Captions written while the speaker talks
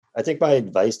I think my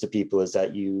advice to people is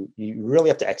that you really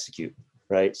have to execute,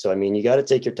 right? So, I mean, you got to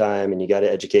take your time and you got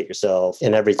to educate yourself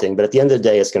and everything. But at the end of the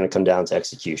day, it's going to come down to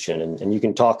execution. And you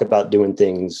can talk about doing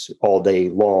things all day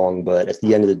long, but at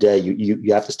the end of the day,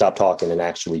 you have to stop talking and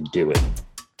actually do it.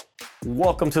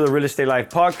 Welcome to the Real Estate Life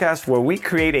podcast, where we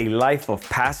create a life of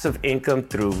passive income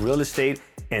through real estate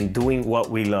and doing what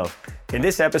we love. In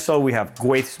this episode, we have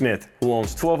Gwyeth Smith, who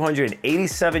owns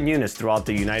 1,287 units throughout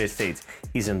the United States.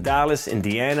 He's in Dallas,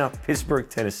 Indiana, Pittsburgh,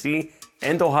 Tennessee,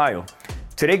 and Ohio.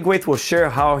 Today, Gwyeth will share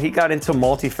how he got into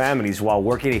multifamilies while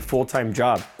working a full-time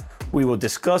job. We will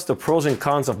discuss the pros and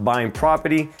cons of buying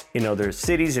property in other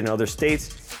cities and other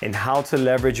states, and how to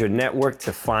leverage your network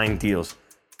to find deals.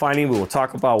 Finally, we will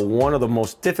talk about one of the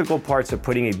most difficult parts of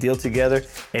putting a deal together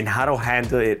and how to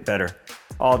handle it better.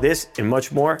 All this and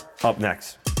much more up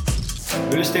next.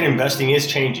 Real estate investing is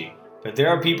changing, but there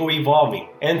are people evolving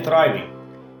and thriving.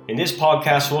 In this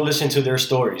podcast, we'll listen to their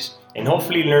stories and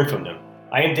hopefully learn from them.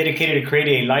 I am dedicated to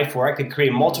creating a life where I could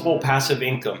create multiple passive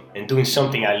income and doing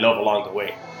something I love along the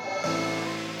way.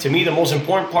 To me, the most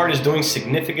important part is doing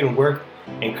significant work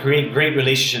and create great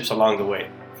relationships along the way.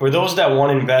 For those that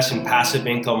want to invest in passive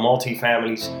income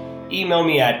multifamilies, email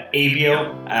me at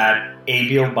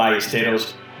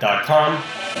abio@abioballesteros.com.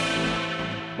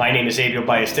 My name is Abio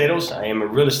Ballesteros. I am a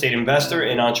real estate investor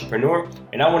and entrepreneur,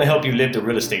 and I want to help you live the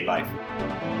real estate life.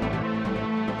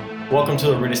 Welcome to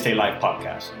the Real Estate Life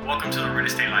podcast.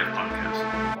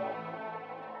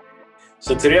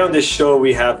 So today on this show,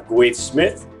 we have Gwyeth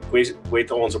Smith.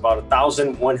 Gwyeth owns about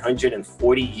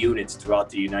 1,140 units throughout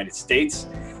the United States.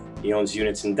 He owns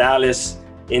units in Dallas,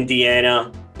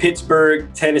 Indiana,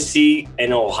 Pittsburgh, Tennessee,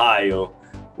 and Ohio.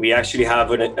 We actually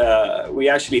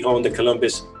own the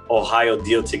Columbus, Ohio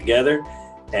deal together,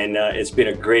 and it's been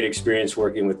a great experience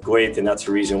working with Gwyeth, and that's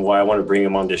the reason why I want to bring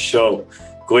him on this show.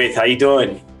 Gwyeth, how you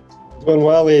doing? Doing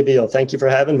well, Abio. Thank you for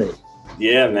having me.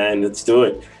 Yeah, man, let's do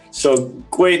it. So,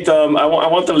 Gwyeth, I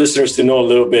want the listeners to know a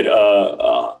little bit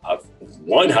of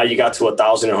one, how you got to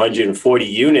 1,140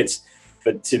 units.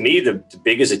 But to me, the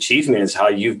biggest achievement is how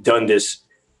you've done this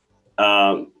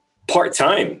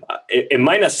part-time. It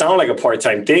might not sound like a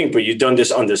part-time thing, but you've done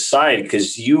this on the side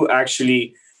because you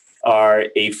actually are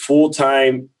a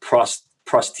full-time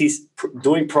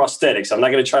doing prosthetics. I'm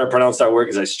not going to try to pronounce that word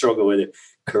because I struggle with it.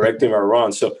 Correct me if I'm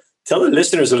wrong. So tell the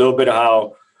listeners a little bit of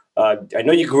how, I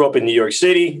know you grew up in New York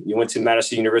City. You went to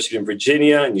Madison University in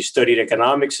Virginia and you studied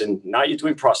economics, and now you're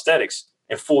doing prosthetics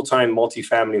and full-time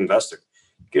multifamily investor.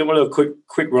 Give them a little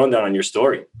quick rundown on your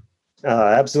story.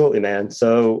 Absolutely, man.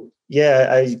 So yeah,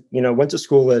 I went to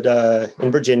school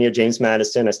in Virginia, James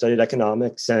Madison. I studied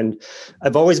economics, and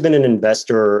I've always been an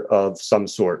investor of some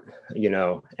sort,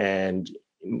 and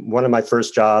one of my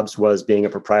first jobs was being a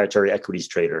proprietary equities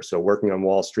trader. So working on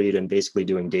Wall Street and basically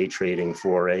doing day trading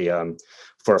for a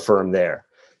firm there.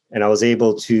 And I was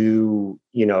able to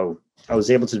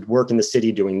work in the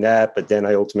city doing that, but then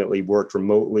I ultimately worked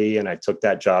remotely, and I took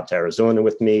that job to Arizona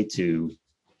with me to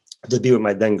be with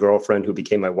my then girlfriend, who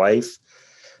became my wife.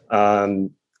 I've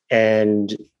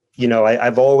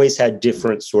always had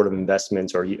different sort of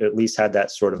investments, or at least had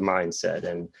that sort of mindset.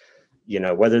 And,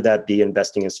 whether that be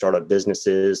investing in startup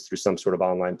businesses through some sort of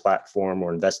online platform,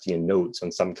 or investing in notes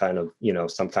on some kind of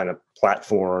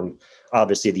platform,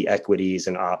 obviously the equities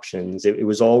and options, it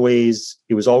was always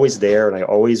there. And I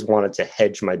always wanted to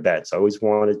hedge my bets. I always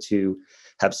wanted to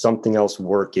have something else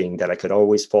working that I could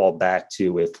always fall back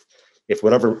to if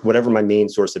whatever my main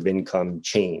source of income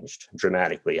changed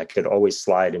dramatically. I could always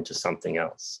slide into something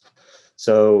else.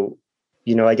 So,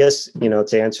 I guess,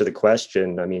 to answer the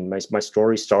question, I mean, my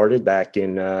story started back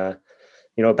in,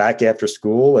 back after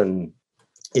school, and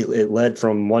it led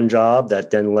from one job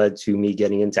that then led to me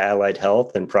getting into allied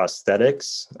health and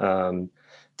prosthetics.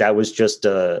 That was just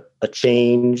a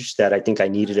change that I think I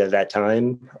needed at that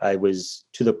time. I was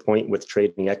to the point with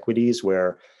trading equities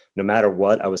where no matter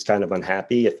what, I was kind of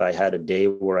unhappy. If I had a day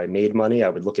where I made money, I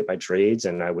would look at my trades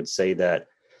and I would say that,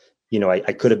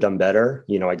 I could have done better.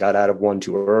 I got out of one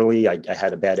too early. I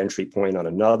had a bad entry point on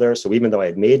another. So even though I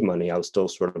had made money, I was still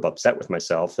sort of upset with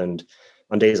myself. And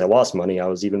on days I lost money, I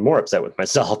was even more upset with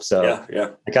myself. So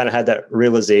yeah. I kind of had that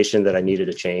realization that I needed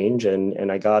a change,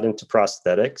 and I got into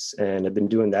prosthetics, and I've been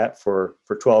doing that for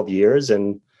 12 years.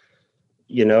 And,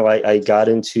 I got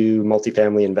into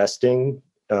multifamily investing,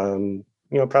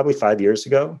 probably 5 years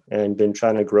ago, and been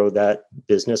trying to grow that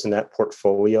business and that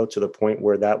portfolio to the point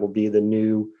where that will be the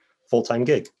new full-time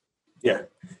gig. Yeah.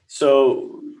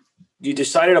 So you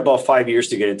decided about 5 years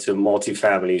to get into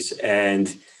multifamilies,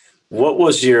 and what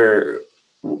was your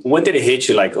when did it hit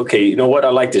you? Like, okay, you know what? I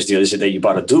like this deal. Is it that you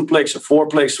bought a duplex, a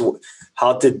fourplex?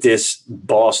 How did this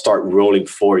ball start rolling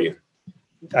for you?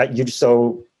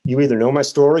 So you either know my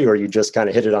story or you just kind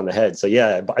of hit it on the head. So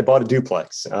yeah, I bought a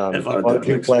duplex. I bought a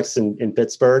duplex in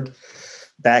Pittsburgh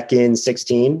back in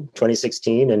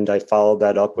 2016. And I followed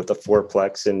that up with a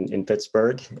fourplex in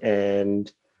Pittsburgh.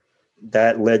 And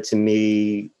that led to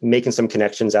me making some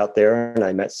connections out there. And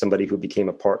I met somebody who became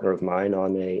a partner of mine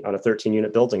on a 13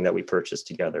 unit building that we purchased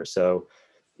together. So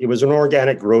it was an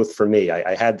organic growth for me.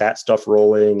 I had that stuff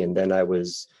rolling, and then I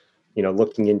was,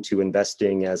 looking into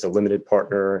investing as a limited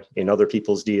partner in other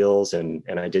people's deals. And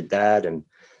I did that. And,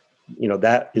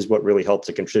 that is what really helped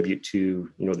to contribute to,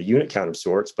 the unit count of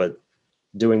sorts. But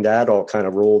doing that all kind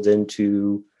of rolled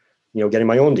into, getting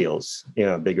my own deals,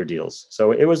 bigger deals.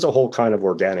 So it was a whole kind of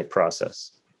organic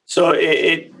process. So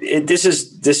this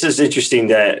is interesting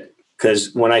that,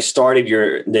 because when I started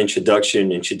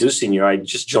the introducing you, I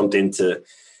just jumped into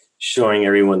showing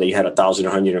everyone that you had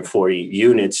 1,140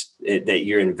 units that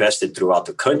you're invested throughout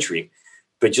the country.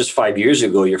 But just 5 years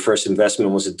ago, your first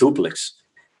investment was a duplex.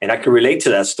 And I can relate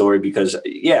to that story because,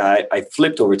 I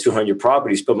flipped over 200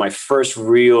 properties, but my first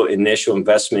real initial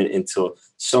investment into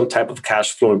some type of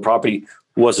cash flowing property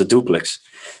was a duplex.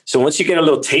 So once you get a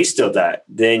little taste of that,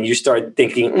 then you start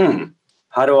thinking,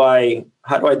 how do I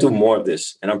do more of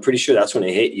this? And I'm pretty sure that's when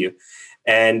it hit you.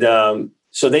 And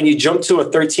so then you jump to a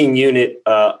 13 unit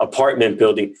apartment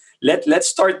building. Let's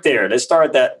start there. Let's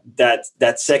start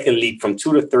that second leap from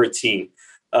 2 to 13.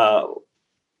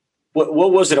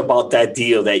 What was it about that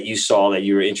deal that you saw that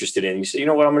you were interested in? You said, you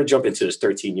know what, I'm going to jump into this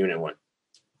 13 unit one.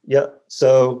 Yeah.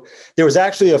 So there was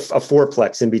actually a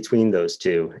fourplex in between those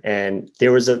two. And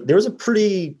there was a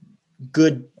pretty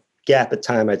good gap of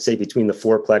time, I'd say, between the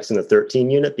fourplex and the 13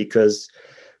 unit, because,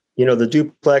 the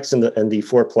duplex and the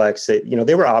fourplex,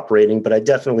 they were operating, but I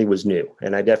definitely was new,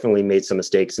 and I definitely made some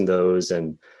mistakes in those.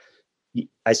 And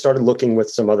I started looking with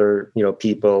some other,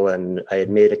 people, and I had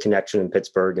made a connection in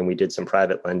Pittsburgh, and we did some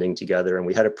private lending together, and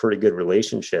we had a pretty good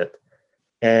relationship.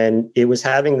 And it was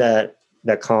having that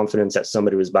confidence that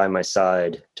somebody was by my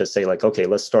side to say, like, okay,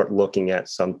 let's start looking at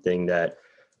something that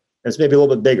is maybe a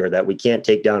little bit bigger, that we can't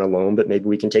take down alone, but maybe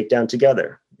we can take down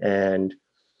together. And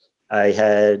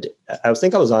I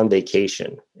was on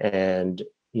vacation, and,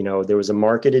 there was a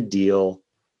marketed deal.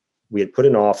 We had put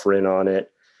an offer in on it.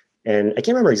 And I can't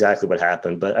remember exactly what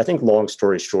happened, but I think, long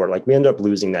story short, like, we ended up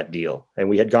losing that deal, and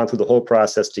we had gone through the whole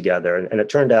process together. And it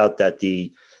turned out that the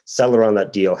seller on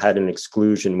that deal had an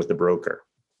exclusion with the broker,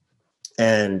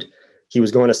 and he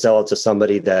was going to sell it to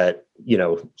somebody that,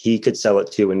 he could sell it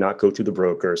to and not go through the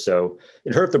broker. So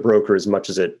it hurt the broker as much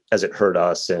as it hurt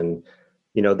us. And,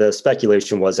 the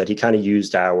speculation was that he kind of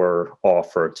used our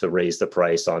offer to raise the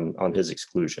price on his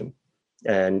exclusion,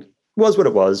 and was what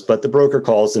it was. But the broker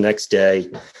calls the next day.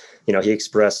 He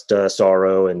expressed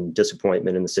sorrow and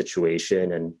disappointment in the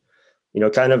situation, and,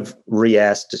 kind of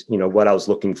re-asked, what I was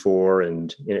looking for.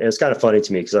 And it's kind of funny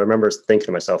to me, because I remember thinking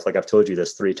to myself, like, I've told you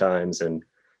this 3 times, and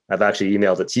I've actually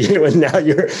emailed it to you, and now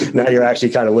you're actually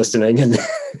kind of listening and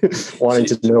wanting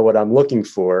to know what I'm looking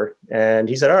for. And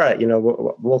he said, all right,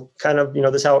 we'll kind of,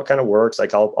 this is how it kind of works.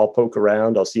 Like, I'll poke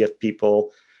around. I'll see if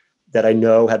people that I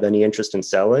know have any interest in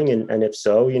selling. And if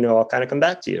so, I'll kind of come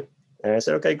back to you. And I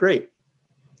said, okay, great.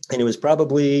 And it was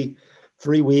probably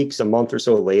 3 weeks, a month or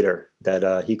so later,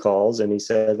 that he calls, and he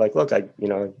said, like, look,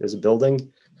 there's a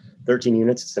building, 13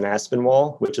 units. It's in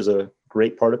Aspinwall, which is a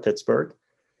great part of Pittsburgh.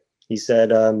 He said,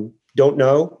 don't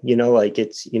know, like,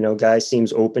 it's, guy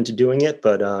seems open to doing it,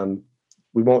 but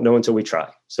we won't know until we try.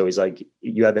 So he's like,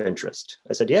 you have interest?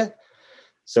 I said, yeah.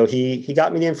 So he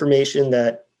got me the information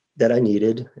that I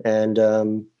needed. And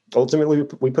ultimately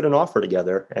we put an offer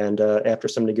together. And after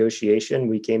some negotiation,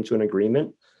 we came to an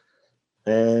agreement,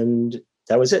 and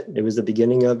that was it. It was the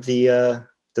beginning of the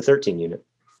 13 unit.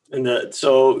 And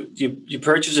so you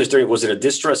purchased this during, was it a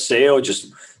distressed sale?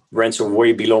 Just rents were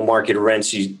way below market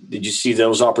rents. Did you see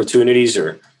those opportunities,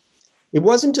 or? It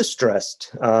wasn't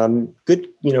distressed.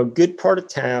 Good part of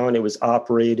town. It was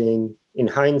operating. In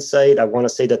hindsight, I want to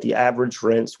say that the average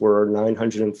rents were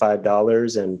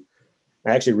 $905. And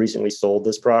I actually recently sold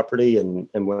this property. And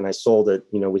when I sold it,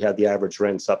 we had the average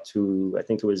rents up to, I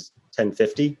think it was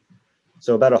 $1,050.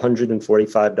 So about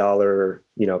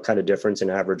 $145, kind of difference in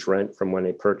average rent from when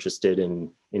I purchased it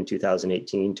in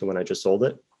 2018 to when I just sold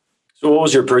it. So what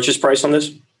was your purchase price on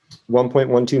this?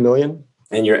 $1.12 million.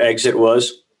 And your exit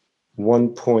was?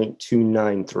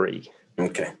 1.293.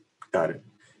 Okay, got it.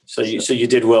 So you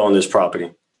did well on this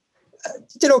property.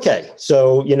 did okay.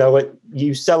 So,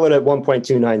 you sell it at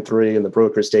 1.293 and the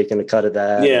broker's taking a cut of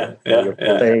that. You're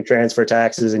paying transfer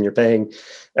taxes and you're paying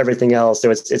everything else.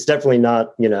 So it's definitely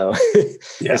not,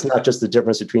 it's not just the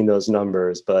difference between those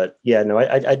numbers, but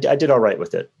I did all right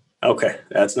with it. Okay.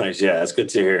 That's nice. Yeah. That's good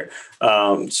to hear.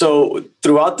 So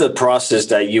throughout the process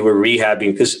that you were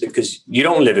rehabbing, because you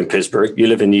don't live in Pittsburgh, you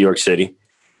live in New York City.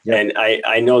 Yep. And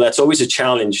I know that's always a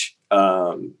challenge.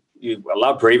 You're a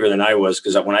lot braver than I was,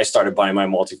 because when I started buying my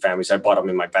multifamilies, I bought them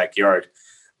in my backyard.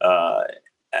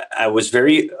 I was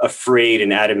very afraid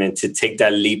and adamant to take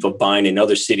that leap of buying in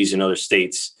other cities and other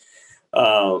states.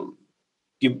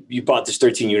 You bought this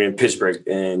 13 unit in Pittsburgh,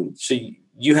 and so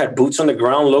you had boots on the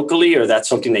ground locally, or that's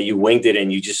something that you winged it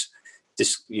and you just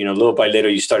little by little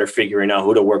you started figuring out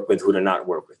who to work with, who to not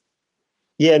work with?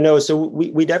 Yeah, no. So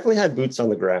we definitely had boots on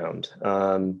the ground.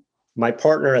 My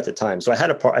partner at the time, so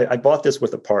I bought this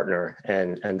with a partner,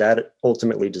 and that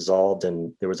ultimately dissolved,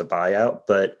 and there was a buyout.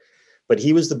 But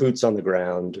he was the boots on the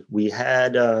ground. We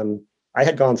had I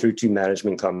had gone through 2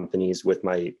 management companies with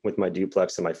my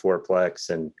duplex and my fourplex,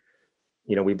 and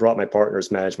we brought my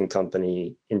partner's management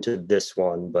company into this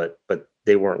one, but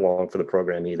they weren't long for the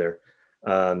program either.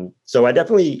 So I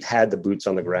definitely had the boots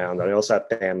on the ground. I also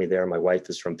have family there. My wife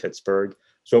is from Pittsburgh.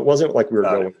 So it wasn't like we were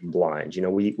going blind.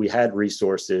 We had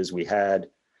resources. We had,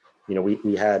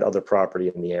 we had other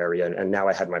property in the area, and now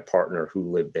I had my partner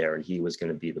who lived there, and he was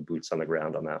going to be the boots on the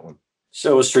ground on that one.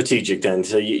 So it was strategic then.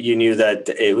 So you knew that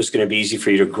it was going to be easy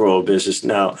for you to grow a business.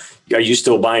 Now, are you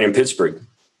still buying in Pittsburgh?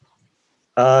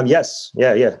 Yes.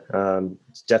 Yeah.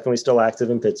 It's definitely still active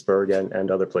in Pittsburgh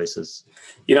and other places.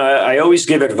 I always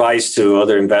give advice to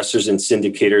other investors and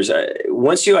syndicators.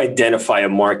 Once you identify a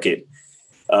market,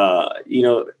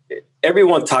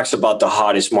 everyone talks about the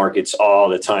hottest markets all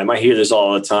the time. I hear this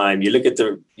all the time. You look at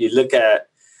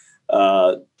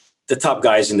the top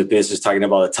guys in the business talking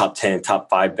about the top 10, top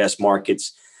 5 best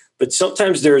markets. But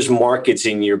sometimes there's markets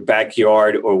in your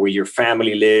backyard, or where your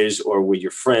family lives, or where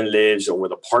your friend lives, or where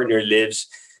the partner lives,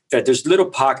 that there's little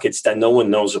pockets that no one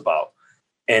knows about,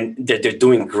 and that they're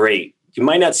doing great. You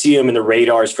might not see them in the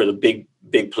radars for the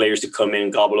big players to come in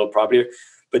and gobble up property,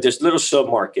 but there's little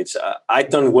submarkets.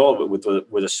 I've done well with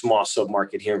a small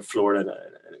submarket here in Florida,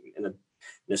 in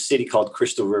a city called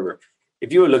Crystal River.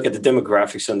 If you would look at the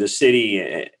demographics on the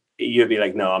city, you'd be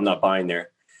like, no, I'm not buying there.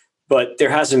 But there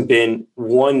hasn't been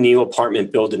one new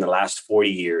apartment built in the last 40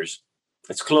 years.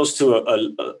 It's close to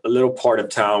a little part of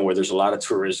town where there's a lot of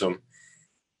tourism.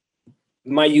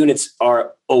 My units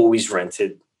are always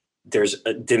rented. There's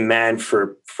a demand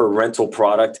for rental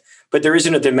product, but there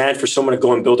isn't a demand for someone to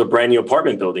go and build a brand new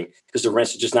apartment building because the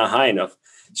rents are just not high enough.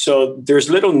 So there's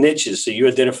little niches. So you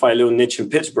identify a little niche in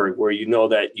Pittsburgh where you know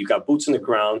that you got boots on the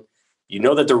ground,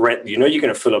 that the rent, you're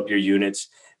going to fill up your units.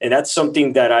 And that's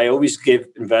something that I always give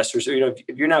investors.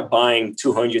 If you're not buying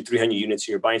 200, 300 units, and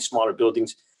you're buying smaller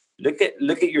buildings, look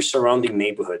at your surrounding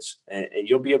neighborhoods, and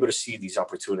you'll be able to see these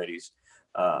opportunities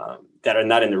that are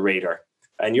not in the radar.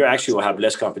 And you actually will have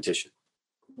less competition.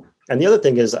 And the other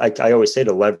thing is, I always say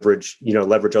to leverage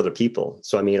other people.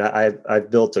 So, I've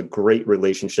built a great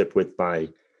relationship with my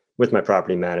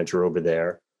property manager over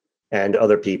there and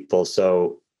other people.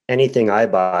 So anything I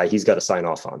buy, he's got to sign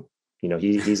off on.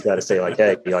 He's got to say like,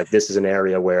 hey, this is an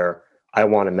area where I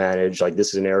want to manage. Like, this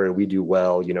is an area we do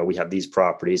well. We have these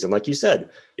properties. And like you said,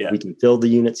 we can fill the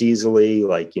units easily.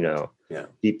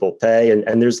 People pay.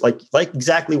 And there's like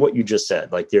exactly what you just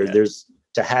said. Like there's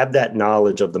to have that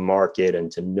knowledge of the market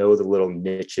and to know the little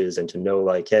niches and to know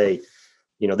like, hey,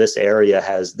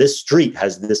 this street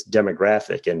has this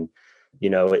demographic, and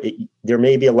there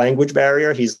may be a language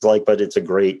barrier. He's like, but it's a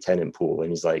great tenant pool. And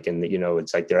he's like, and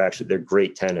it's like, they're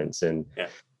great tenants. And,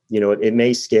 it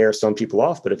may scare some people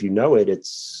off, but if you know it,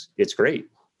 it's great.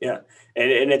 Yeah.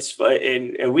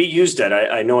 And we use that.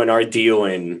 I know in our deal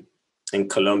in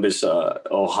Columbus,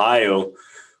 Ohio,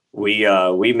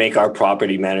 we make our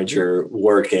property manager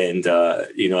work and,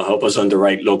 help us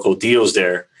underwrite local deals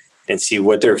there and see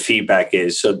what their feedback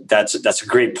is. So that's a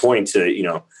great point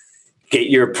to, get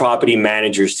your property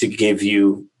managers to give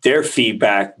you their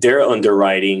feedback, their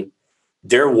underwriting,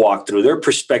 their walkthrough, their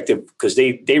perspective, because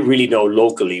they really know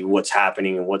locally what's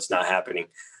happening and what's not happening.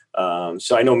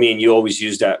 So I know me and you always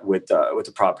use that with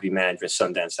the property management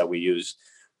Sundance that we use.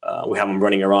 We have them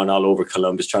running around all over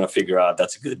Columbus trying to figure out if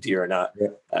that's a good deal or not. Yeah.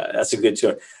 That's a good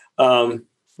tour.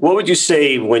 What would you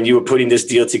say when you were putting this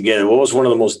deal together? What was one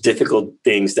of the most difficult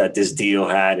things that this deal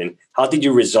had, and how did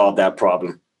you resolve that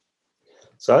problem?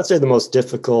 So I'd say the most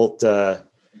difficult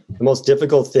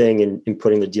thing in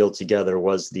putting the deal together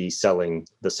was the selling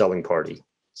party.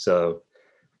 So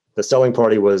the selling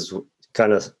party was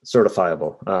kind of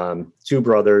certifiable. Two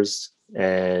brothers,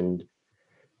 and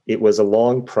it was a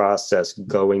long process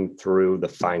going through the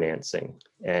financing.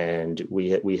 And we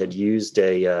had used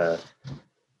a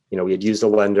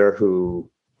lender who,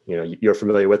 you're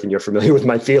familiar with, and you're familiar with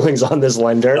my feelings on this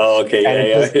lender. Oh, okay.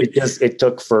 It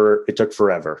took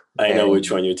forever. I know which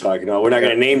one you're talking about. We're not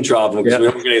going to name drop them because we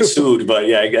don't want to get sued, but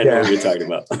I know what you're talking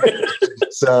about.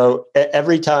 So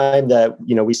every time that,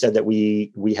 we said that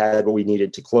we had what we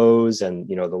needed to close, and,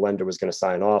 the lender was going to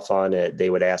sign off on it, they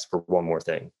would ask for one more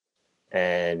thing.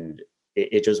 And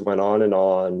it just went on,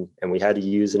 and we had to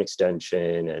use an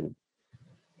extension. And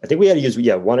I think we had to use,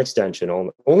 one extension,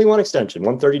 only one extension,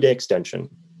 130-day extension.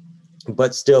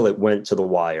 But still, it went to the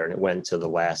wire, and it went to the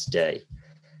last day.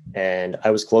 And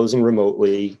I was closing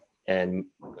remotely. And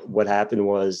what happened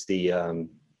was the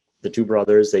two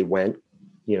brothers, they went,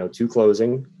 to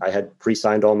closing. I had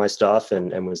pre-signed all my stuff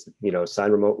and was,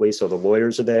 signed remotely. So the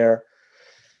lawyers are there.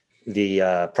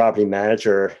 The property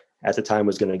manager at the time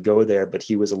was going to go there, but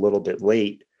he was a little bit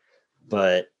late.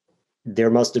 But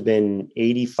there must have been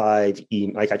 85,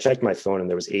 I checked my phone, and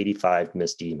there was 85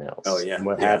 missed emails. Oh, yeah. And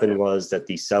what happened was that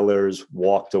the sellers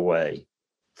walked away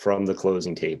from the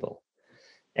closing table.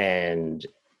 And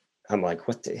I'm like,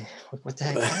 what the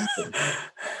heck happened?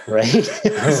 Right?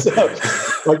 So,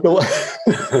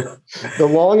 the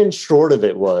long and short of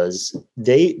it was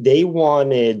they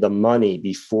wanted the money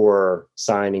before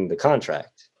signing the contract.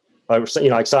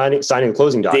 Signing the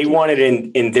closing document. They wanted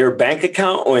it in their bank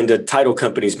account or in the title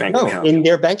company's bank account? In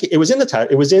their bank. It was in the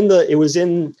title. It was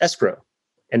in escrow,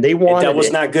 and they wanted. That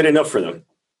was not good enough for them.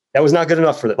 That was not good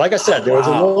enough for them. Like I said, there was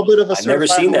a little bit of a. I've never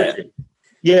seen that.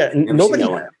 Yeah, nobody.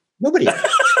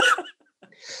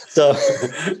 So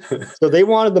they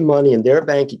wanted the money in their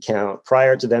bank account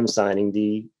prior to them signing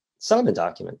the settlement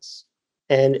documents,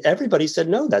 and everybody said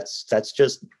no. That's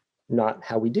just not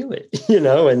how we do it,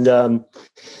 And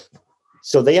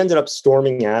so they ended up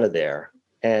storming out of there.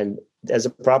 And as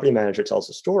a property manager tells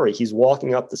the story, he's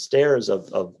walking up the stairs of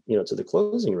to the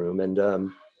closing room,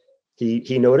 and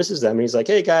he notices them, and he's like,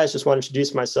 "Hey guys, just want to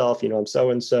introduce myself. I'm so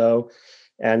and so,"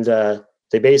 and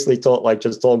they basically told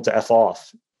him to F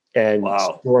off and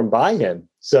storm by him.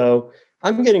 So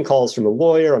I'm getting calls from the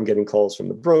lawyer, I'm getting calls from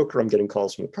the broker, I'm getting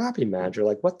calls from the property manager,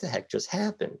 like, what the heck just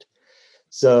happened?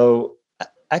 So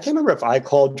I can't remember if I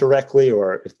called directly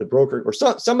or if the broker or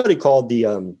somebody called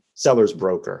the seller's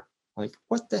broker, like,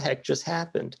 what the heck just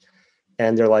happened?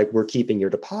 And they're like, we're keeping your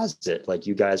deposit. Like,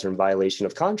 you guys are in violation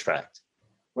of contract.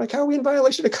 I'm like, how are we in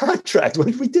violation of contract? What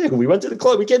did we do? We went to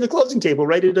we came to the closing table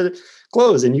ready to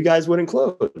close, and you guys wouldn't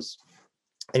close.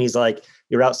 And he's like,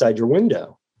 you're outside your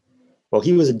window. Well,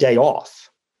 he was a day off.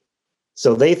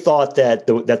 So they thought that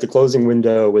the closing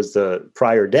window was the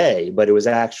prior day, but it was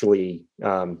actually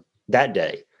that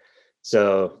day.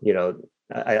 So,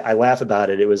 I laugh about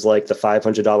it. It was like the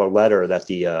 $500 letter that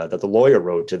the lawyer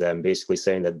wrote to them, basically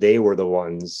saying that they were the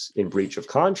ones in breach of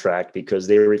contract because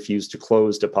they refused to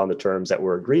close upon the terms that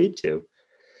were agreed to.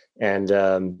 And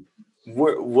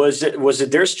was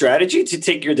it their strategy to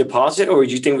take your deposit, or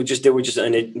do you think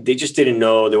they just didn't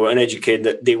know, they were uneducated,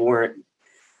 that they weren't?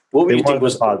 What would you think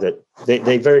was deposit?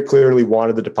 They very clearly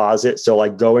wanted the deposit. So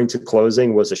like going to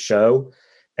closing was a show.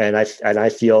 And I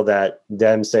feel that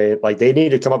them saying, like, they need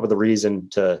to come up with a reason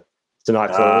to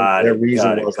not close. Their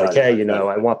reason was like, hey,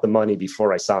 I want the money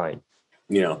before I sign.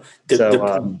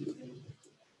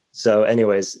 So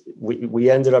anyways,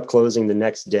 we ended up closing the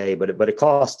next day, but it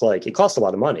cost a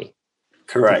lot of money.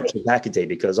 Correct. Back a day,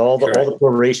 because all the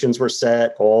prorations were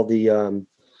set, all the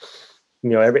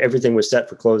everything was set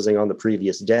for closing on the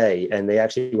previous day, and they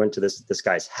actually went to this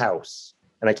guy's house,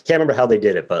 and I can't remember how they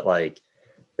did it, but like,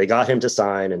 they got him to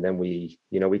sign, and then we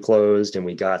closed, and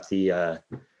we got I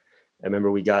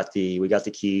remember we got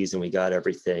the keys, and we got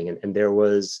everything. And there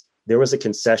was a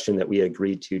concession that we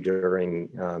agreed to during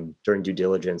due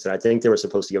diligence. And I think they were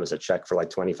supposed to give us a check for like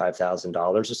 $25,000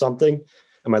 or something.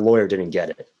 And my lawyer didn't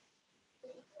get it.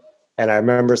 And I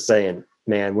remember saying,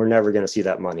 man, we're never going to see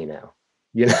that money now.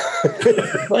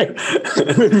 Like,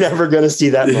 we're never going to see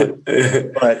that money.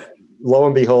 But lo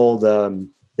and behold,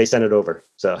 they sent it over.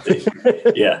 So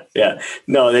yeah.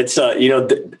 No, that's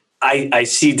I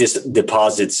see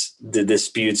deposits, the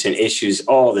disputes and issues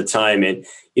all the time. And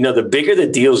the bigger the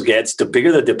deals gets, the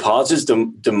bigger the deposits,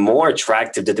 the more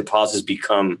attractive the deposits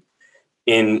become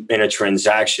in a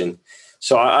transaction.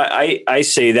 So I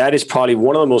say that is probably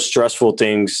one of the most stressful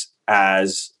things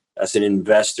as an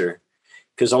investor,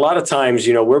 because a lot of times,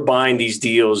 we're buying these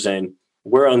deals and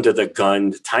we're under the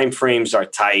gun. The timeframes are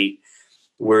tight.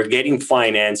 We're getting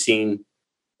financing,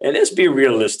 and let's be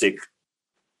realistic.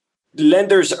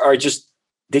 Lenders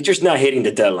they're just not hitting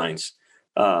the deadlines.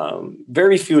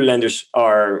 Very few lenders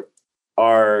are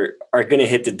going to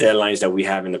hit the deadlines that we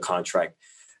have in the contract.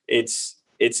 It's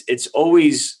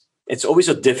always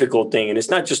a difficult thing, and it's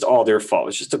not just all their fault.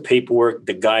 It's just the paperwork,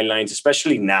 the guidelines,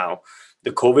 especially now,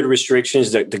 the COVID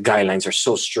restrictions. The guidelines are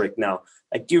so strict now.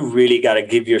 Like, you really got to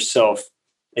give yourself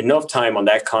enough time on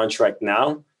that contract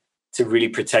now to really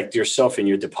protect yourself and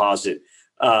your deposit.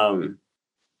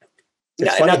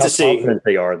 It's funny how confident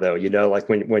they are, though. Like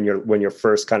when you're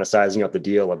first kind of sizing up the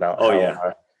deal about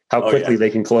how quickly they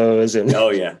can close, and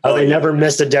how they never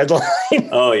miss a deadline.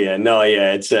 It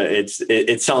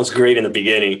sounds great in the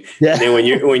beginning. Yeah. And then when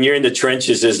you're in the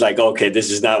trenches, it's like, okay,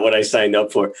 this is not what I signed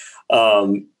up for.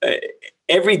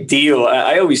 Every deal,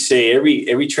 I always say,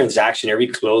 every transaction, every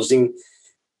closing,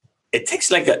 it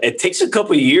takes a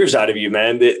couple of years out of you,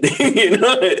 man.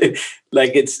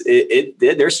 Like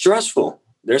they're stressful.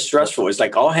 They're stressful. It's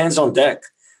like all hands on deck.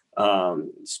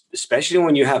 Especially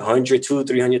when you have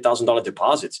 $100,000-$300,000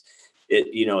 deposits.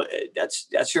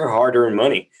 That's your hard-earned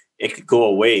money. It could go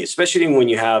away, especially when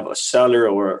you have a seller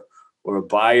or a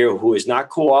buyer who is not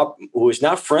who is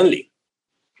not friendly.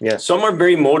 Yeah. Some are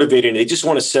very motivated and they just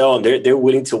want to sell, and they're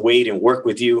willing to wait and work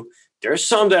with you. There's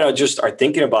some that are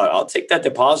thinking about, I'll take that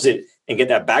deposit and get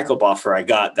that backup offer I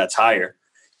got that's higher.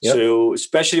 Yep. So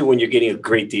especially when you're getting a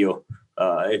great deal,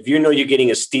 if you know you're getting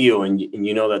a steal and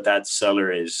you know that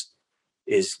seller is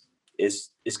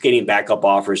getting backup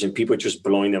offers and people are just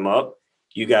blowing them up,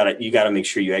 you gotta make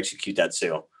sure you execute that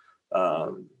sale.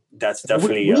 That's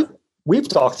definitely. We've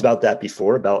talked about that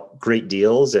before, about great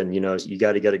deals, and you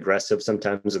got to get aggressive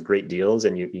sometimes with great deals,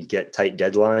 and you get tight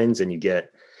deadlines, and you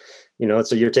get,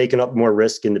 so you're taking up more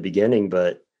risk in the beginning.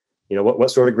 But what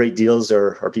sort of great deals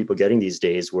are people getting these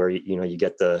days, where you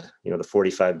get the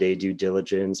 45-day due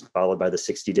diligence followed by the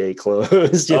 60-day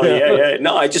close? Yeah.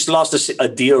 No, I just lost a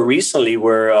deal recently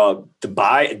where I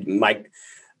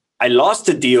lost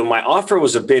the deal. My offer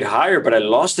was a bit higher, but I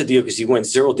lost the deal because he went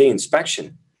 0-day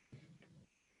inspection.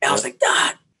 And I was like,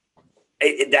 that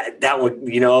one,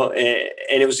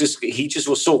 and it was just, he just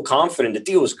was so confident. The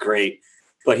deal was great,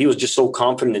 but he was just so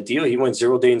confident in the deal. He went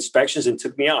 0-day inspections and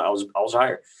took me out. I was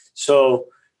higher. So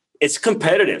it's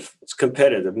competitive. It's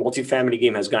competitive. The multifamily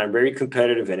game has gotten very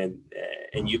competitive,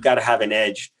 and you got to have an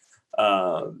edge.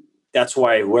 That's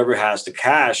why whoever has the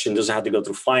cash and doesn't have to go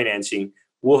through financing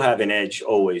will have an edge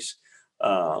always.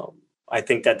 I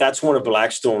think that's one of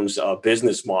Blackstone's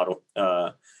business model.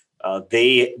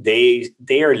 They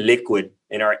are liquid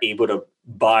and are able to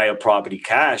buy a property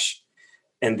cash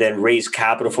and then raise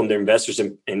capital from their investors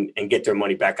and get their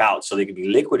money back out so they can be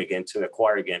liquid again to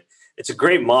acquire again. It's a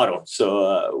great model.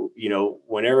 So,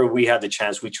 whenever we have the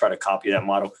chance, we try to copy that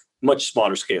model, much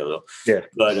smaller scale though. Yeah.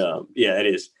 But it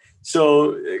is.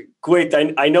 So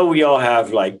Gwyeth, I know we all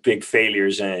have like big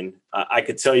failures, and I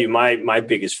could tell you my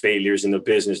biggest failures in the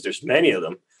business. There's many of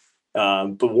them.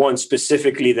 But one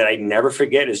specifically that I never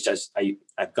forget is just I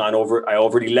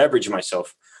already leveraged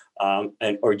myself,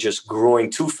 or just growing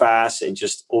too fast and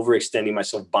just overextending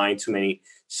myself, buying too many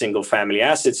single family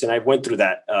assets. And I went through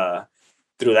that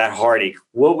heartache.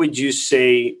 What would you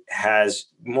say has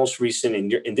most recent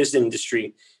in this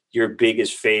industry, your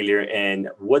biggest failure, and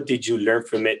what did you learn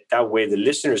from it? That way the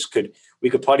listeners we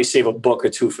could probably save a buck or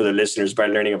two for the listeners by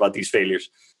learning about these failures.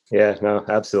 Yeah, no,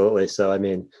 absolutely. So,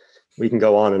 we can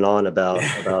go on and on about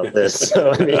this.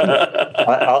 So,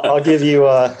 I'll give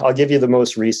you the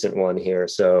most recent one here.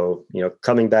 So,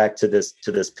 coming back to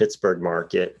this Pittsburgh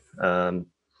market, I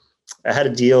had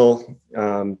a deal,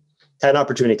 had an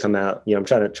opportunity come out. I'm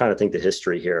trying to think the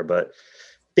history here, but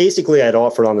basically, I'd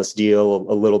offered on this deal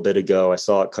a little bit ago. I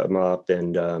saw it come up,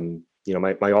 and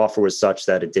my offer was such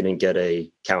that it didn't get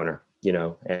a counter.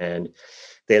 And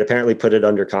they had apparently put it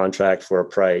under contract for a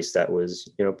price that was,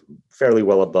 fairly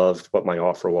well above what my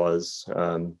offer was.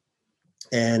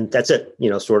 And that's it,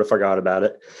 sort of forgot about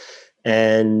it.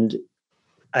 And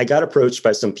I got approached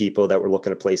by some people that were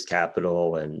looking to place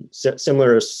capital, and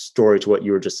similar story to what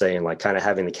you were just saying, like kind of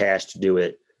having the cash to do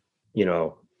it,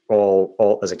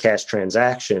 all as a cash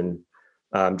transaction,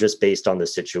 just based on the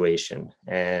situation.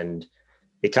 And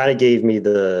it kind of gave me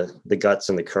the guts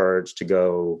and the courage to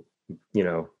go,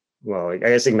 well, I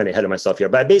guess I'm getting ahead of myself here,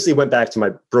 but I basically went back to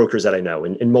my brokers that I know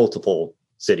in multiple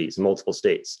cities, multiple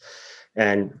states,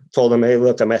 and told them, hey,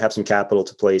 look, I might have some capital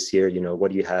to place here.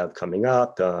 What do you have coming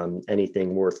up?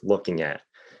 Anything worth looking at?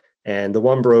 And the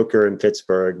one broker in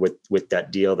Pittsburgh with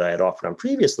that deal that I had offered on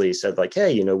previously said, like,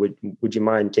 hey, would you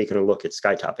mind taking a look at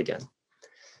Skytop again?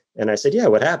 And I said, yeah,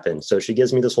 what happened? So she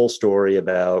gives me this whole story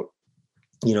about,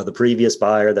 the previous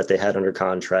buyer that they had under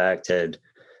contract had,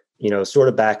 sort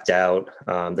of backed out.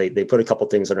 They put a couple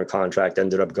things under contract,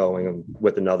 ended up going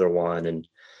with another one. And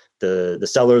the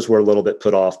sellers were a little bit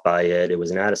put off by it. It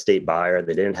was an out-of-state buyer.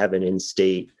 They didn't have an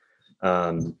in-state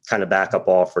kind of backup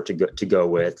offer to go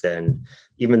with. And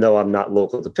even though I'm not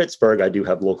local to Pittsburgh, I do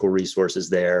have local resources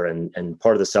there. And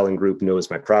part of the selling group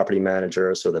knows my property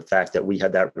manager. So the fact that we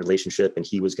had that relationship and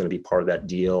he was going to be part of that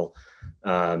deal,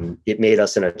 it made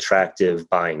us an attractive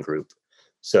buying group.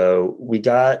 So we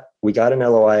got an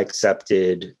LOI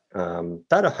accepted, about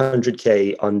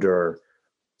 $100K under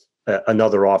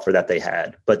another offer that they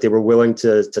had, but they were willing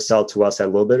to sell to us at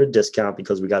a little bit of discount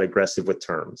because we got aggressive with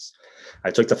terms. I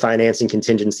took the financing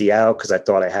contingency out because I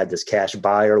thought I had this cash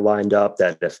buyer lined up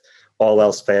that if all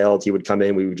else failed, he would come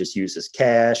in, we would just use his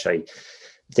cash. I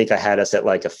think I had us at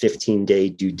like a 15-day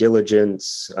due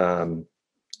diligence,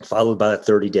 followed by a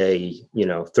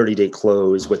 30-day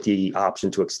close with the option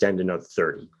to extend another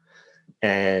 30.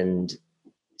 And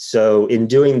so in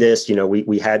doing this,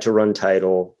 we had to run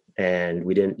title, and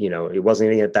we didn't, it wasn't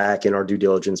going to get back in our due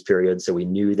diligence period. So we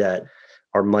knew that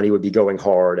our money would be going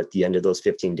hard at the end of those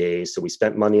 15 days. So we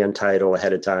spent money on title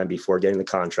ahead of time before getting the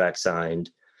contract signed.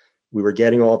 We were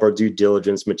getting all of our due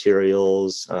diligence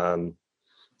materials.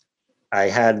 I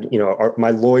had,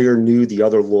 my lawyer knew the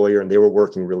other lawyer, and they were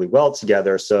working really well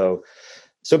together. So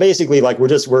basically, like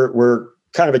we're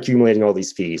kind of accumulating all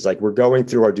these fees. Like we're going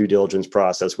through our due diligence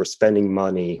process. We're spending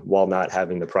money while not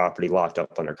having the property locked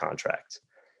up under contract.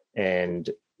 And,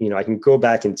 I can go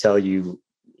back and tell you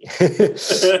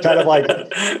kind of like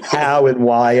how and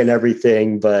why and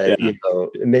everything, but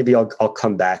maybe I'll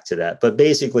come back to that. But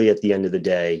basically at the end of the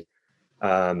day,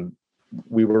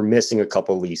 we were missing a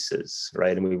couple leases,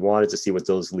 right? And we wanted to see what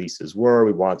those leases were.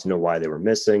 We wanted to know why they were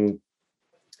missing.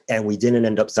 And we didn't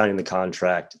end up signing the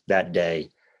contract that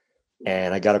day.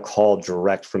 And I got a call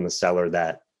direct from the seller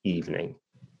that evening.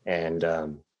 And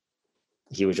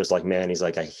he was just like, man, he's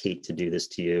like, I hate to do this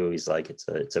to you. He's like, it's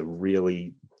a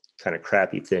really kind of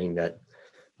crappy thing that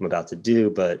I'm about to do,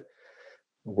 but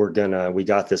we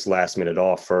got this last minute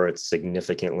offer. It's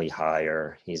significantly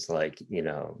higher. He's like,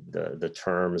 the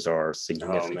terms are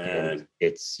significant. Oh, man.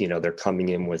 It's, they're coming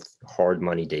in with hard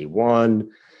money day one.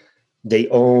 They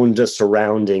owned a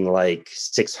surrounding like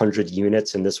 600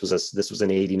 units. And this was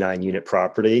an 89 unit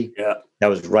property. Yeah. That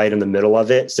was right in the middle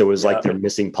of it. So it was like their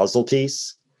missing puzzle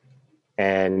piece.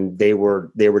 And they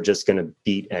were just going to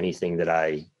beat anything that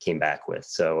I came back with.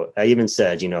 So I even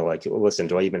said, like, listen,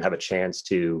 do I even have a chance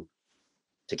to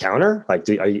counter? Like,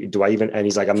 do I even? And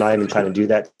he's like, I'm not even trying to do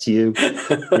that to you.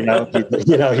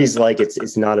 He's like,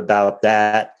 it's not about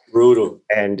that. Brutal.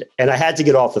 And I had to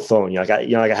get off the phone. I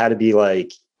had to be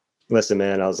like, listen,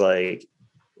 man. I was like,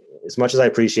 as much as I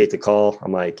appreciate the call,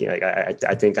 I'm like,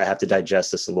 I think I have to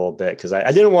digest this a little bit because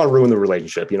I didn't want to ruin the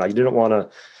relationship. I didn't want to.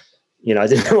 I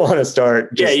didn't want to start.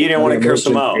 You didn't want to curse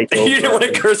him out. You didn't want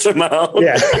to curse him out.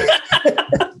 Yeah.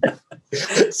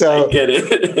 So I get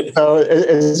it. So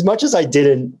as much as I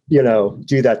didn't,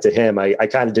 do that to him, I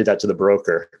kind of did that to the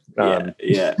broker.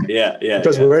 Yeah.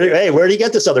 Because where do you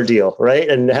get this other deal, right?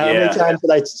 And how many times did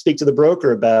I speak to the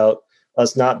broker about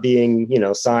us not being,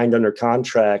 signed under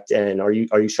contract? And are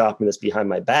you shopping this behind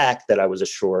my back? That I was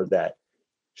assured that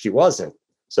she wasn't.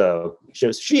 So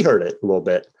she heard it a little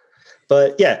bit.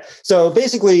 But yeah, so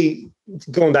basically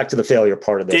going back to the failure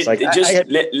part of this,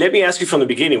 let me ask you from the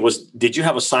beginning, did you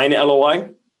have a signed LOI?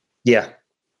 Yeah.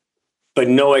 But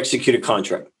no executed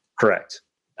contract? Correct.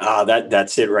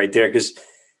 That's it right there. Because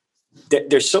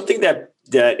there's something that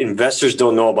investors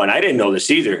don't know about. And I didn't know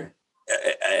this either.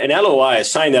 An LOI, a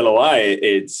signed LOI,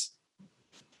 it's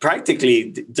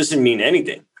practically doesn't mean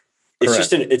anything. It's Correct.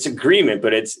 just it's agreement,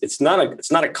 but it's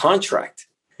not a contract.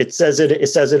 It says it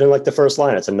in like the first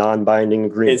line. It's a non-binding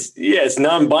agreement. It's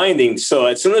non-binding. So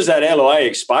as soon as that LOI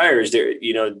expires, I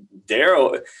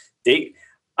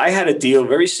had a deal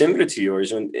very similar to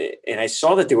yours, and I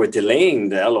saw that they were delaying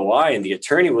the LOI, and the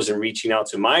attorney wasn't reaching out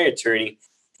to my attorney,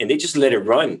 and they just let it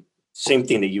run. Same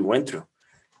thing that you went through.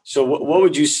 So what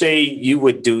would you say you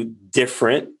would do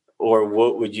different, or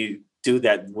what would you do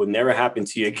that would never happen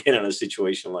to you again in a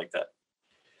situation like that?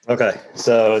 Okay.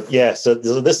 So this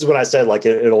is what I said, like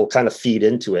it'll kind of feed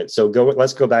into it. So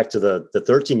let's go back to the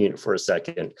 13 unit for a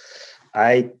second.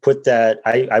 I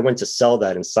went to sell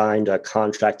that and signed a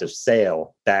contract of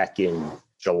sale back in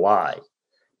July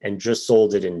and just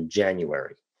sold it in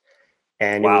January.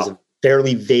 And It was a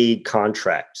fairly vague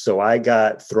contract. So I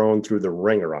got thrown through the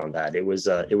ringer on that. It was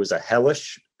a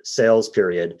hellish sales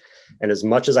period. And as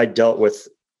much as I dealt with,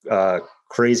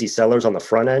 crazy sellers on the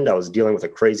front end, I was dealing with a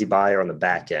crazy buyer on the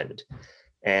back end.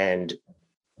 And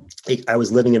I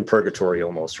was living in purgatory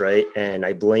almost, right? And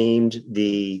I blamed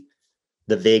the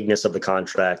the vagueness of the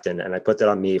contract. And I put that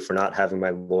on me for not having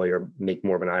my lawyer make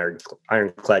more of an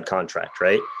ironclad contract,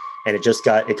 right? And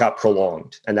it got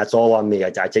prolonged. And that's all on me. I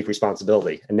take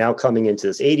responsibility. And now coming into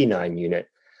this 89 unit,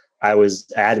 I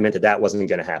was adamant that wasn't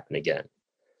going to happen again.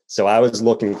 So I was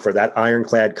looking for that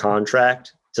ironclad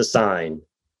contract to sign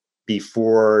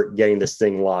before getting this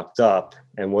thing locked up.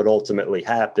 And what ultimately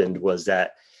happened was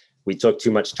that we took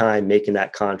too much time making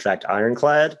that contract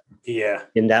ironclad. Yeah.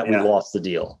 In that we lost the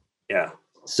deal. Yeah.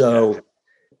 So,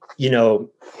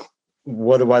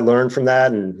 what do I learn from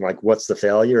that? And like, what's the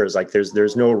failure? Is like,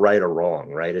 there's no right or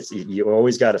wrong, right? It's, you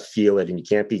always got to feel it, and you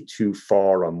can't be too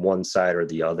far on one side or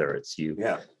the other. It's you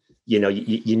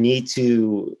need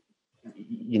to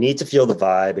feel the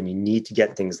vibe, and you need to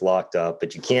get things locked up,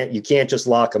 but you can't just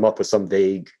lock them up with some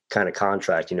vague kind of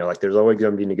contract. Like there's always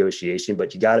going to be negotiation,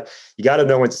 but you got to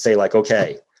know when to say like,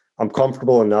 okay, I'm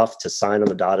comfortable enough to sign on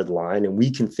the dotted line, and we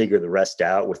can figure the rest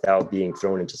out without being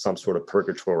thrown into some sort of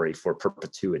purgatory for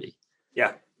perpetuity.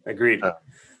 Yeah, agreed.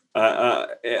 There's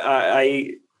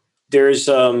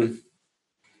a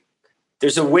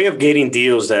way of getting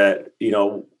deals that,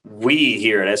 we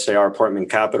here at SAR Apartment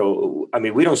Capital,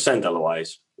 we don't send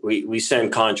LOIs. We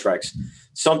send contracts.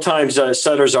 Sometimes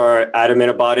sellers are adamant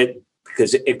about it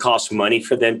because it costs money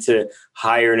for them to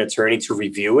hire an attorney to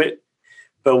review it.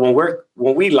 But when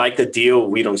we like a deal,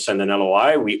 we don't send an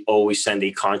LOI. We always send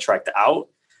a contract out,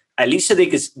 at least so they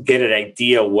could get an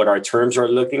idea of what our terms are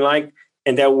looking like,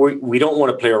 and that we don't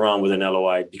want to play around with an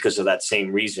LOI because of that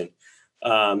same reason.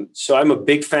 So I'm a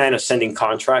big fan of sending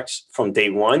contracts from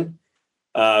day one.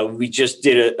 We just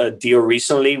did a deal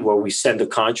recently where we send a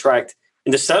contract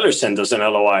and the seller sent us an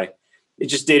LOI.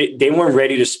 They weren't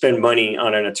ready to spend money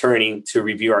on an attorney to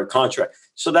review our contract.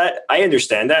 So that I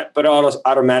understand that, but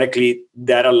automatically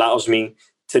that allows me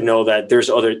to know that there's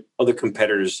other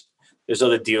competitors, there's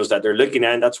other deals that they're looking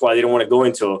at, and that's why they don't want to go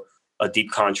into a deep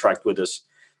contract with us.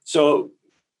 So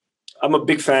I'm a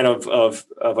big fan of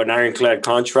an ironclad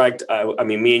contract.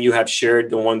 Me and you have shared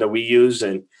the one that we use,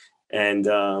 and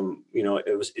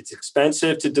it's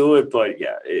expensive to do it, but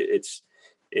yeah, it's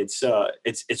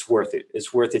worth it.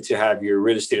 It's worth it to have your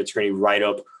real estate attorney write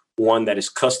up one that is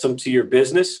custom to your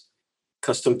business,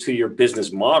 custom to your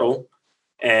business model,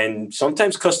 and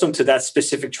sometimes custom to that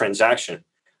specific transaction,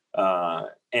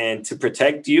 and to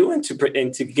protect you and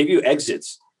to give you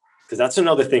exits. Because that's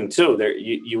another thing too. There,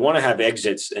 you want to have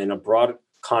exits, and a broad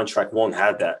contract won't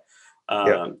have that.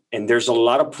 And there's a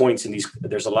lot of points in these.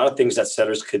 There's a lot of things that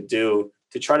sellers could do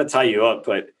to try to tie you up.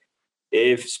 But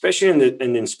especially in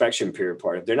the inspection period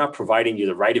part, if they're not providing you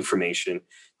the right information,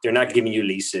 they're not giving you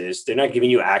leases, they're not giving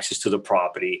you access to the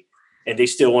property, and they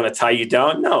still want to tie you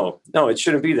down. No, it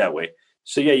shouldn't be that way.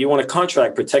 So yeah, you want a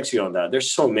contract protects you on that.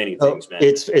 There's so many things, man.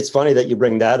 It's funny that you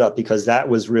bring that up, because that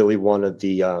was really one of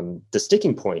the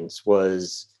sticking points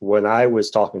was when I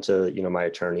was talking to my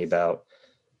attorney about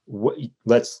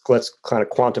let's kind of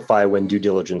quantify when due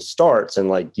diligence starts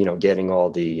and getting all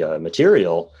the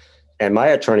material. And my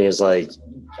attorney is like,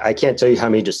 I can't tell you how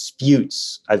many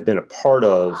disputes I've been a part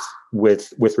of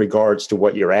with regards to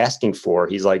what you're asking for.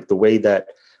 He's like, the way that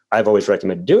I've always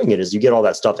recommended doing it is you get all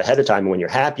that stuff ahead of time. And when you're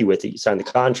happy with it, you sign the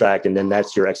contract, and then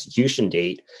that's your execution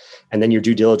date. And then your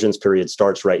due diligence period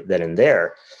starts right then and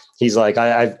there. He's like,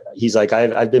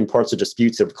 I've been parts of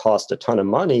disputes that have cost a ton of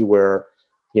money where,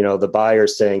 the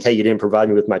buyer's saying, hey, you didn't provide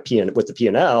me with the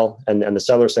P&L, and the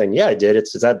seller's saying, yeah, I did.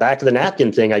 It's that back of the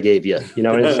napkin thing I gave you, and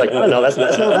it's like, oh no, that's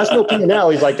no P&L.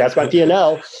 He's like, that's my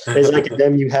P&L. It's like,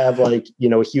 then you have a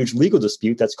huge legal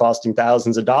dispute that's costing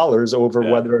thousands of dollars over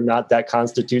whether or not that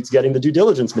constitutes getting the due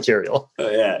diligence material.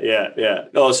 Yeah.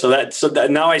 Oh, so that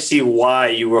now I see why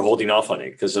you were holding off on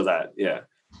it, because of that. Yeah,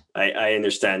 I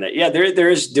understand that. Yeah, there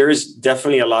is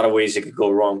definitely a lot of ways it could go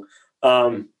wrong.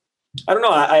 I don't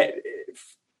know.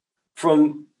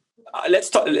 Let's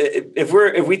talk.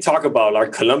 If we talk about our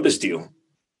Columbus deal,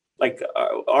 like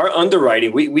our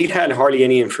underwriting, we had hardly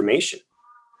any information.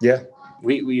 Yeah,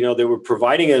 we they were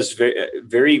providing us very,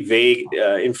 very vague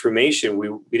information. We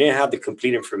didn't have the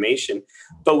complete information,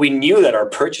 but we knew that our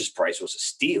purchase price was a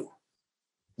steal.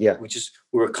 Yeah, we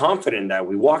were confident that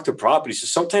we walked the property. So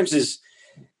sometimes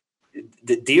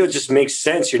the deal just makes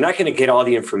sense. You're not going to get all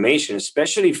the information,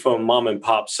 especially from mom and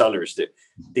pop sellers.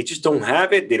 They just don't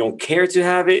have it. They don't care to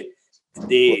have it.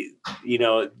 The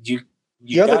other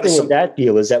thing with that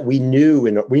deal is that we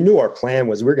knew our plan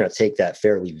was we're going to take that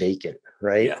fairly vacant,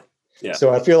 right? Yeah.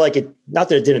 So I feel like not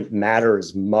that it didn't matter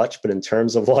as much, but in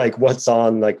terms of what's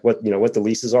on, what the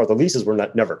leases are, the leases were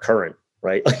never current,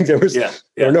 right? Like there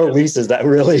were no leases that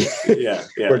really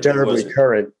were terribly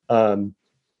current.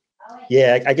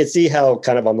 Yeah, I could see how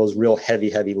kind of on those real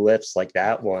heavy lifts like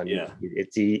that one,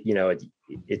 it's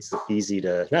easy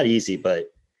to, not easy,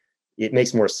 but it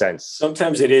makes more sense.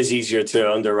 Sometimes it is easier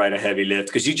to underwrite a heavy lift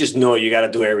because you just know you got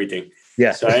to do everything.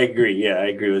 Yeah. So I agree. Yeah, I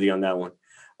agree with you on that one.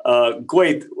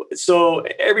 Great. So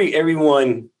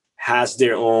everyone has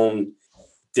their own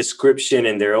description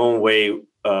and their own way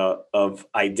of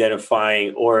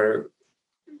identifying or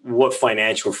what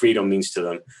financial freedom means to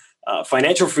them.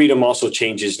 Financial freedom also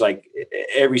changes like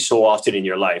every so often in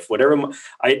your life. Whatever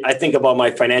I think about my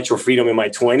financial freedom in my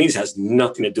 20s has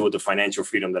nothing to do with the financial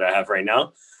freedom that I have right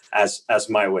now as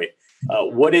my way.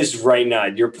 What is right now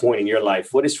at your point in your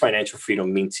life? What does financial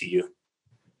freedom mean to you?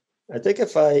 I think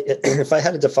if I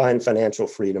had to define financial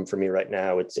freedom for me right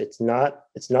now, it's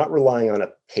not relying on a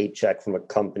paycheck from a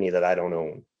company that I don't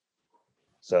own.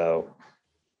 So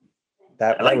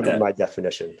that would be my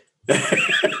definition.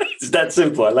 It's that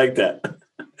simple. I like that.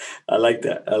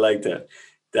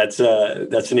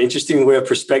 That's an interesting way of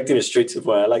perspective and straight to the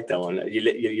point. I like that one.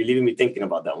 You're leaving me thinking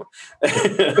about that one.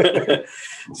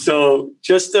 So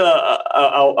just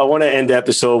I want to end the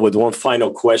episode with one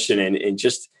final question and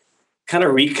just kind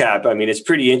of recap. I mean, it's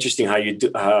pretty interesting how you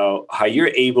do how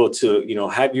you're able to,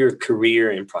 have your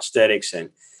career in prosthetics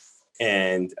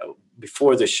and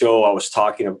before the show I was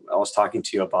talking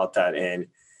to you about that, and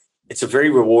it's a very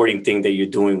rewarding thing that you're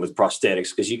doing with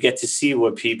prosthetics because you get to see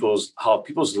how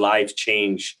people's lives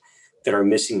change that are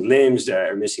missing limbs, that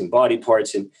are missing body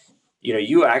parts. And,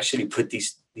 you actually put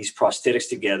these prosthetics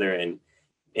together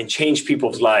and change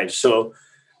people's lives. So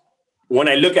when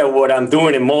I look at what I'm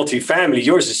doing in multifamily,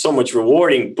 yours is so much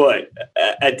rewarding, but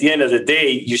at the end of the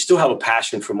day, you still have a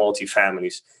passion for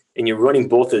multifamilies and you're running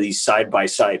both of these side by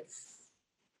side.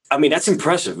 I mean, that's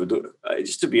impressive.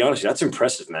 Just to be honest, that's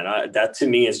impressive, man. That to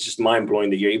me is just mind blowing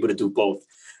that you're able to do both.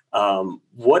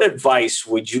 What advice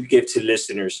would you give to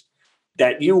listeners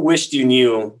that you wished you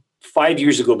knew 5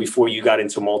 years ago before you got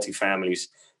into multifamilies?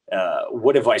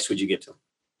 What advice would you give to them?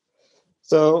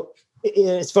 So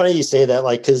it's funny you say that,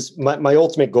 like, because my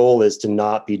ultimate goal is to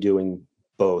not be doing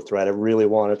both, right? I really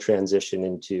want to transition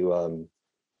into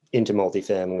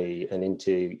multifamily and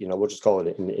into, we'll just call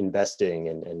it investing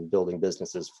and building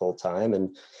businesses full time.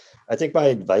 And I think my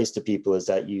advice to people is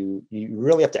that you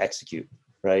really have to execute,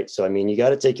 right? So, I mean, you got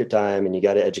to take your time and you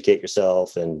got to educate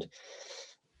yourself and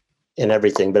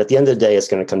everything. But at the end of the day, it's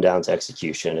going to come down to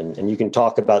execution. And you can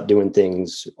talk about doing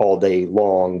things all day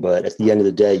long, but at the end of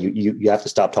the day, you have to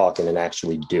stop talking and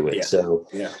actually do it. Yeah. So,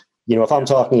 if I'm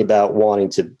talking about wanting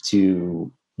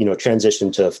to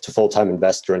transition to full-time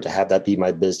investor and to have that be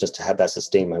my business, to have that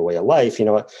sustain my way of life,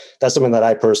 that's something that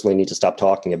I personally need to stop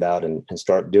talking about and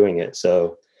start doing it.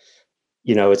 So,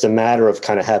 it's a matter of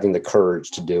kind of having the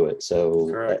courage to do it.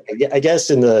 So I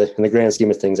guess in the grand scheme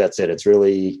of things, that's it. It's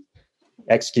really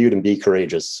execute and be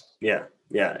courageous. Yeah.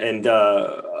 Yeah. And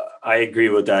I agree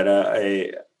with that.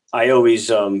 I always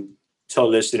tell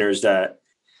listeners that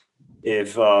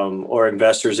if or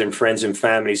investors and friends and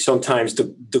family, sometimes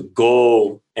the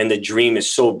goal and the dream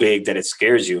is so big that it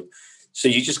scares you. So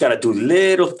you just got to do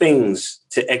little things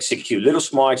to execute, little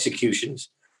small executions,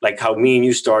 like how me and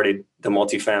you started the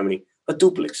multifamily, a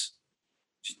duplex.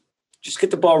 Just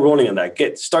get the ball rolling on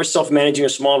that. Start self-managing a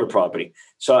smaller property.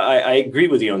 So I agree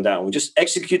with you on that one. Just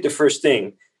execute the first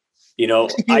thing.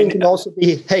 Executing can also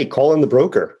be, hey, calling the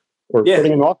broker or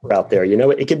putting an offer out there.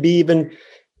 It could be even,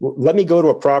 let me go to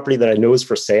a property that I know is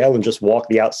for sale and just walk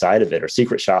the outside of it or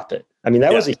secret shop it. I mean,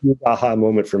 that was a huge aha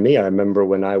moment for me. I remember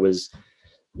when I was,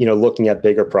 looking at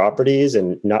bigger properties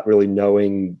and not really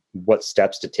knowing what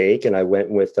steps to take. And I went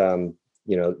with,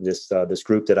 this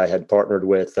group that I had partnered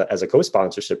with as a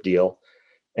co-sponsorship deal.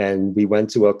 And we went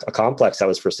to a complex that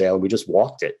was for sale and we just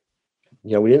walked it.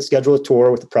 We didn't schedule a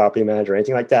tour with the property manager or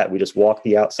anything like that. We just walked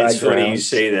the outside. It's funny you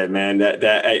say that, man.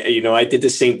 I did the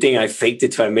same thing. I faked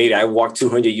it till I made it. I walked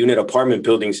 200 unit apartment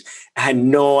buildings. I had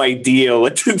no idea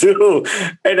what to do.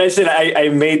 And I said, I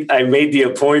made the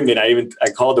appointment. I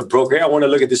called the broker. Hey, I want to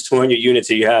look at this 200 units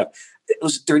that you have. It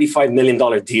was a $35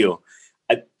 million deal.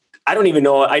 I don't even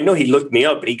know. I know he looked me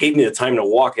up, but he gave me the time to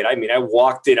walk it. I mean, I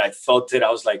walked it. I felt it. I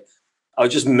was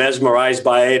just mesmerized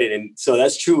by it. And so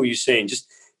that's true what you're saying. Just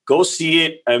go see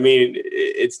it. I mean,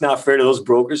 it's not fair to those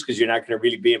brokers because you're not going to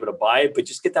really be able to buy it, but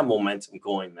just get that momentum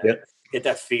going, man. Yep. Get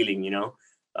that feeling,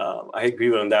 I agree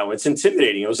with him on that one. It's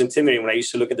intimidating. It was intimidating when I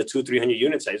used to look at the 200-300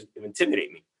 units. It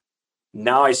intimidated me.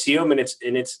 Now I see them and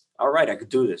it's all right. I could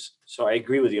do this. So I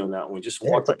agree with you on that one. Just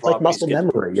walk the properties. It's like muscle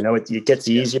memory. It gets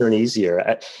easier and easier.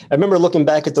 I remember looking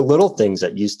back at the little things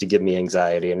that used to give me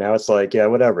anxiety, and now it's like, yeah,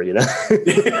 whatever.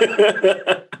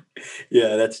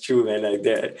 Yeah, that's true, man.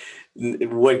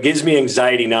 What gives me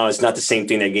anxiety now is not the same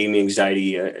thing that gave me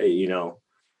anxiety, a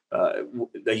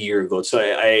year ago. So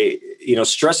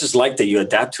stress is like that. You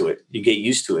adapt to it, you get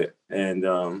used to it. And,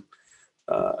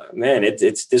 man,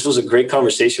 this was a great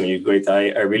conversation with you. Great.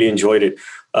 I really enjoyed it.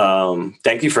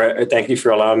 Thank you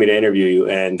for allowing me to interview you.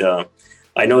 And,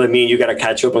 I know that me and you got to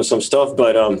catch up on some stuff,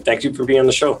 but, thank you for being on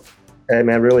the show. Hey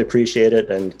man, really appreciate it,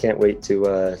 and can't wait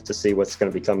to see what's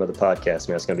going to become of the podcast,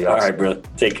 man. It's going to be awesome. All right, brother.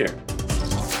 Take care.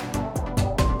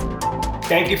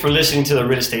 Thank you for listening to the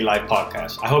Real Estate Life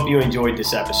podcast. I hope you enjoyed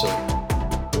this episode.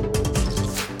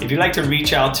 If you'd like to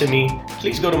reach out to me,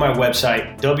 please go to my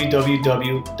website,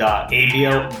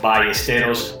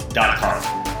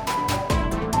 www.ablballesteros.com.